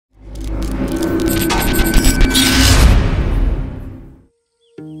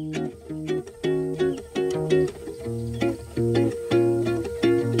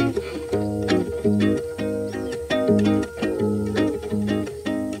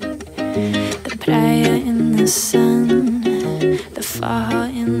The praia in the sun, the forró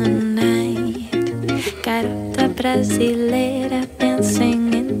in the night. Garota brasileira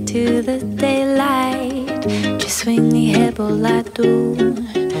dancing into the daylight. Just swing me rebolado.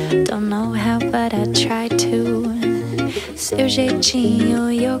 Don't know how, but I try to. Seu jeitinho,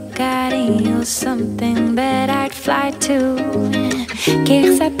 your carinho, something that I'd fly to.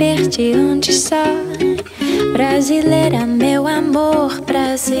 Quer saber de onde sou? Brasileira, meu amor,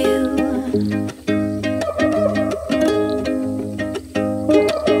 Brasil.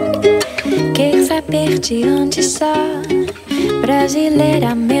 Quer saber de onde sou?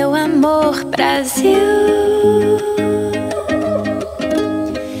 Brasileira, meu amor, Brasil.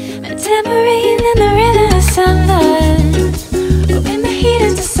 A tambourine in the rhythm of summer. Oh, in the heat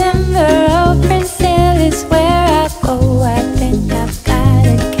of December. Oh, Brazil is where I go. I think I've got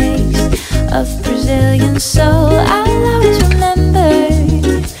a case of Brazilian soul. I'll always remember.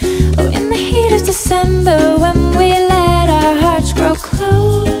 Oh, in the heat of December, when we let our hearts grow close.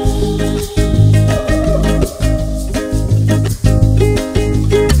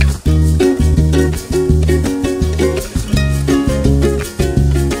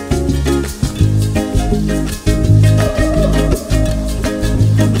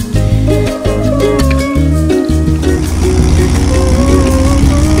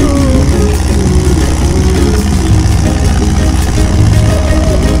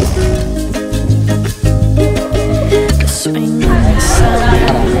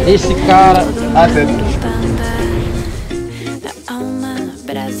 Esse cara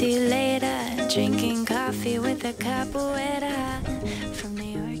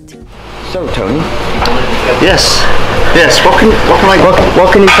So Tony, Yes. What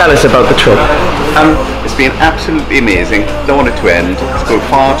what can you tell us about the trip? It's been absolutely amazing. Don't want it to end. It's going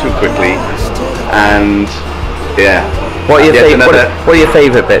far too quickly, and yeah. What are your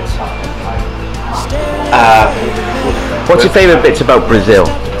favourite bits? What's your favourite bits about Brazil?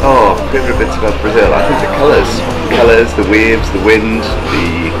 Oh, favourite bits about Brazil. I think the colours, the waves, the wind,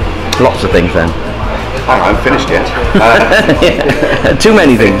 Lots of things then. I haven't finished yet. Too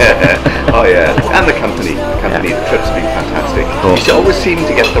many things. Oh yeah, and the company. The trip's been fantastic. Cool. You should always seem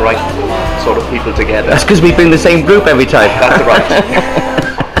to get the right sort of people together. That's because we bring the same group every time. That's right.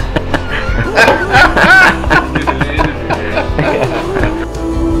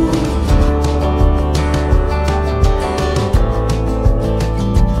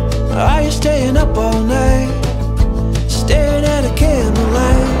 Are you staying up all night, staring at a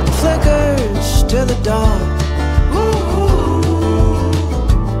candlelight, flickers to the dawn?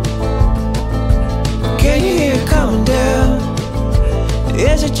 Can you hear it coming down?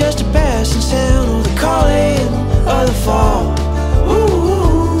 Is it just a passing sound, or the calling of the fall?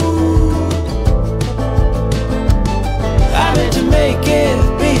 I meant to make it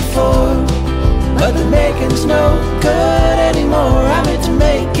before, but the making's no good anymore. I meant to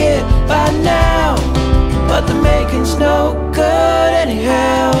make it by now, but the making's no good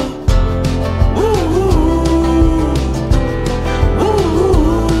anyhow.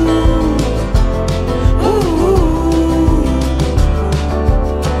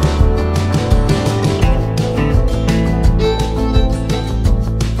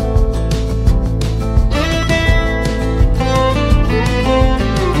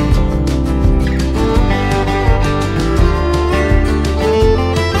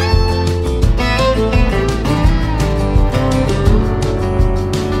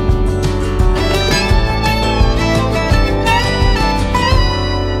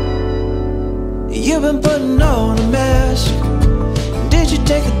 You've been putting on a mask. Did you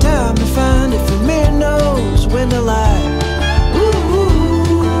take the time to find if a mirror knows when to lie?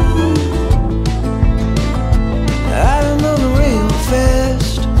 I've been moving real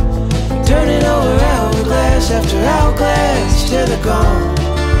fast, turning over hourglass after hourglass till they're gone.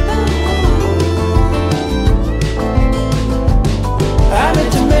 I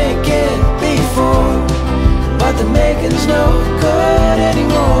meant to make it before, but the making's no good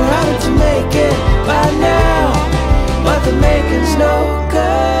anymore. I meant to make it by now, but the making's no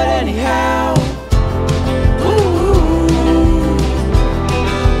good anyhow.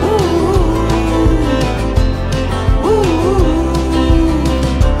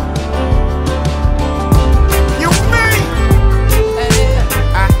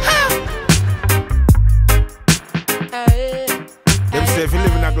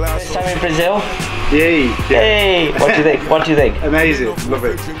 First time in Brazil? Yay! Hey! What do you think? Amazing, love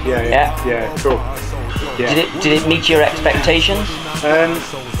it. Yeah, cool. Yeah. Did it meet your expectations?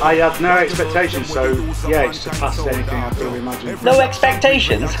 I had no expectations, so yeah, it surpassed anything I could have imagined. No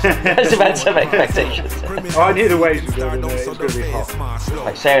expectations? I was about some expectations. Oh, I knew the waves were good and it was going to be hot.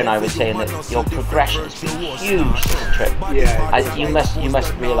 Like Sarah and I were saying that your progression has been huge this trip. Yeah. You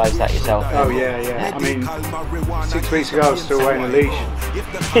must realise that yourself. Oh yeah. I mean, 6 weeks ago I was still wearing a leash.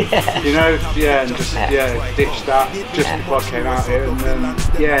 Yeah. You know, yeah, and just ditched that just before I came out here, and then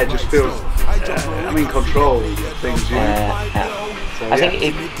it just feels I'm in control of things. You know? So, I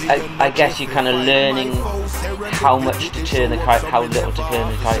think I guess you're kind of learning how much to turn the kite, how little to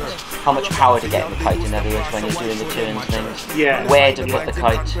turn the kite, how much power to get in the kite, in other words, when you're doing the turns and things. Yeah. Where to put the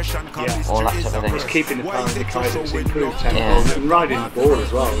kite, all that sort of thing. It's keeping the power of the kite, it's improved tempo, and riding the board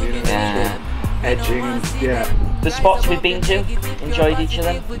as well, you know. Edging and The spots we've been to, enjoyed each of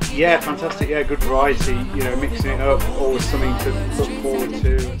them? Yeah, fantastic, good variety, you know, mixing it up, always something to look forward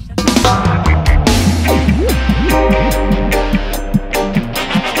to.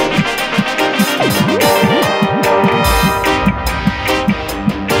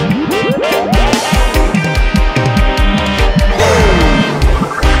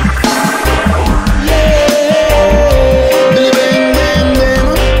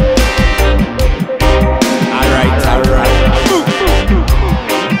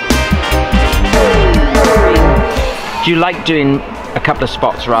 Do you like doing a couple of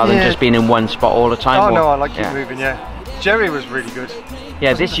spots rather than just being in one spot all the time? Oh no, I like keep moving. Jeri was really good.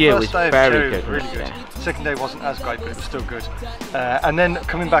 Yeah, this year was very good. Really good. Second day wasn't as great, but it was still good. And then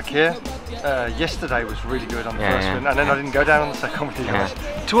coming back here, yesterday was really good on the first one, and then I didn't go down on the second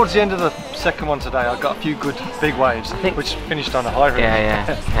one. Towards the end of the second one today, I got a few good big waves, which finished on a high.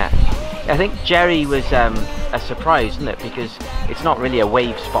 I think Jeri was a surprise, isn't it? Because it's not really a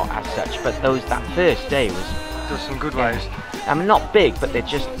wave spot as such, but that first day was. There's some good waves. I mean, not big, but they're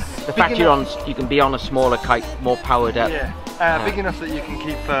just the fact you can be on a smaller kite, more powered up. Big enough that you can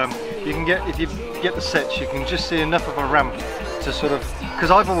keep. You can get if you get the sets, you can just see enough of a ramp to sort of. Because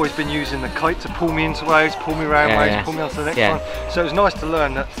I've always been using the kite to pull me into waves, pull me around waves, pull me onto the next one. So it was nice to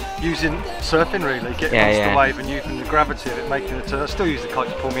learn that using surfing really, getting onto the wave and using the gravity of it, making the turn. I still use the kite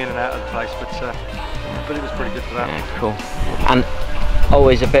to pull me in and out of the place, but it was pretty good for that. Yeah, cool. And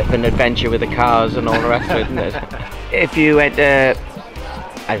always a bit of an adventure with the cars and all the rest of it, isn't it? If you went, I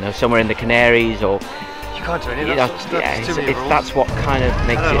don't know, somewhere in the Canaries or. You can't do any of that stuff. That's what kind of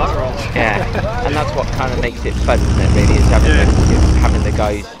makes it. And that's what kind of makes it fun, isn't it? Really, is having the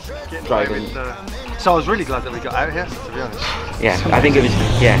guys driving. So I was really glad that we got out here, to be honest. Yeah, I think it was.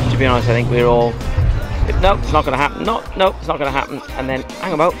 Yeah, to be honest, I think we were all. No, it's not going to happen. No, it's not going to happen. And then,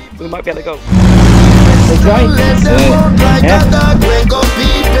 hang about, we might be able to go. Let them walk like a dog, wake up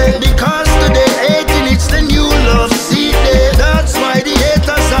people, because today 18 it's the new love seed day. That's why the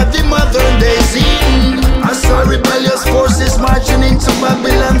haters have the modern day scene. I saw rebellious forces marching into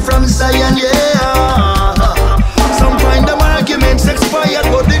Babylon from Zion, Some find them arguments expired,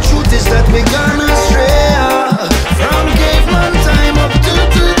 but the truth is that we gone astray. From caveman time up to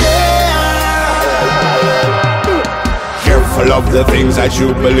today. Careful of the things that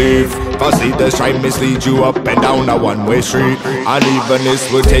you believe. Cause leaders try mislead you up and down a one-way street. Unevenness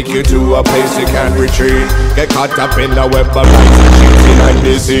will take you to a place you can't retreat. Get caught up in a web of lies and cheating and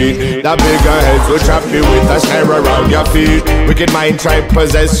deceit. The bigger heads will trap you with a snare around your feet. Wicked mind try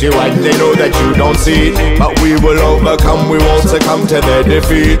possess you and they know that you don't see it. But we will overcome, we won't succumb to their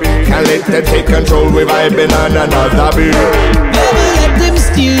defeat. Can't let them take control, we're vibing on another beat. Never let them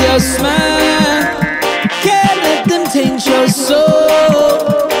steal